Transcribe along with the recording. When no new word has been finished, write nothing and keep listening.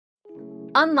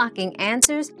unlocking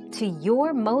answers to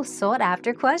your most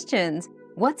sought-after questions.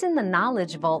 What's in the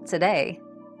Knowledge Vault today?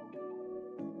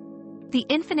 The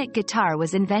Infinite Guitar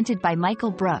was invented by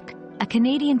Michael Brook, a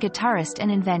Canadian guitarist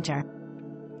and inventor.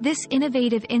 This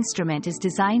innovative instrument is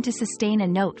designed to sustain a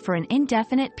note for an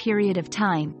indefinite period of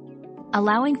time,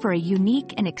 allowing for a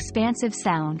unique and expansive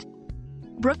sound.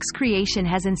 Brook's creation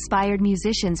has inspired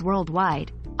musicians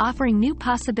worldwide, offering new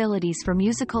possibilities for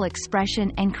musical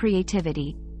expression and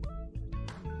creativity.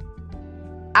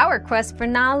 Our quest for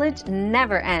knowledge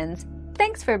never ends.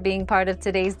 Thanks for being part of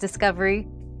today's discovery.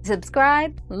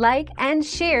 Subscribe, like, and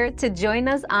share to join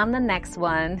us on the next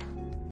one.